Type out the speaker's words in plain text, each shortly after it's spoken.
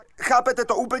chápete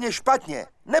to úplně špatně.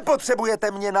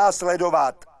 Nepotřebujete mě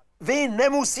následovat. Vy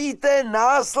nemusíte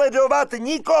následovat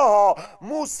nikoho.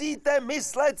 Musíte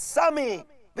myslet sami.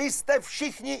 Vy jste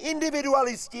všichni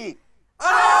individualisti.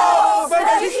 Ano, jsme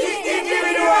všichni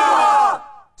individuálové.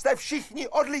 Jste všichni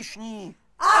odlišní.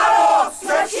 Ano,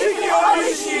 jsme všichni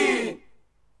odlišní.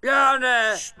 Já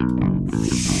ne.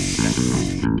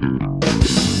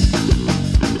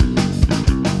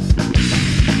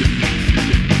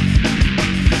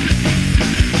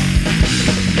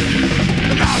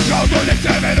 Náckov tu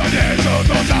nechceme do niečo,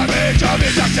 to sami, čo by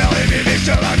sa chceli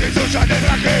vyvyšovať, sú všade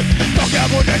mraky. Dokiaľ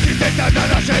bude systém, stáť na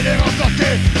našej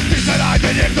nerovnosti, vždy sa nájde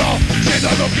niekto s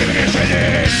jednoduchým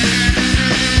riešením.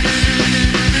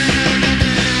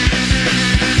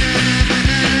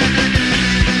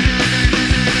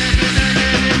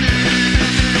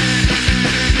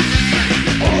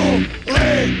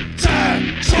 Ulice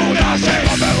sú naše,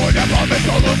 ľudia, poďme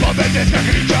spolu, poďme dneska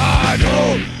kričať.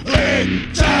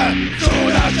 Ulice sú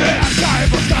naše,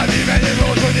 postavíme,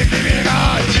 nemôžu nikdy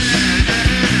vyhrať.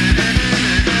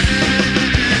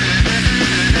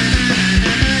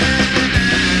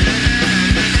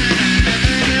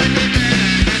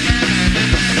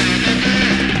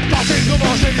 Fašizmus,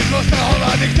 boľševizmus,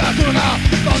 strahová diktatúra,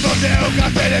 toto si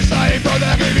ukazuje, než sa im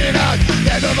podarí vyhrať.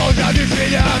 Nedovolť žiadny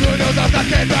svinia a ľuďom zas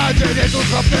také dať, že nie sú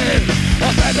schopní o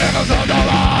sebe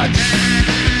rozhodovať.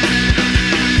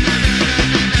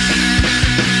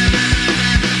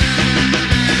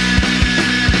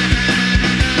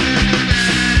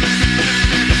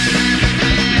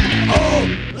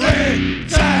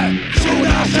 Ulice sú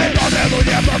naše, poďme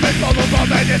ľudia, poďme spolu,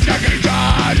 poďme dneska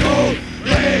kričať.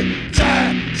 Ulice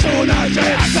sú naše,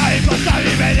 ak sa im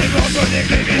postavíme, nemôžu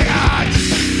nikdy vyhrať.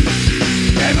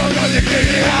 Nemôžu nikdy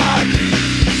vyhrať.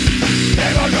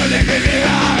 Nemôžu nikdy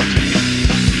vyhrať.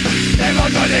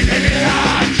 Nemôžu nikdy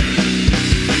vyhrať.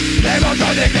 Nemôžu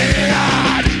nikdy vyhrať.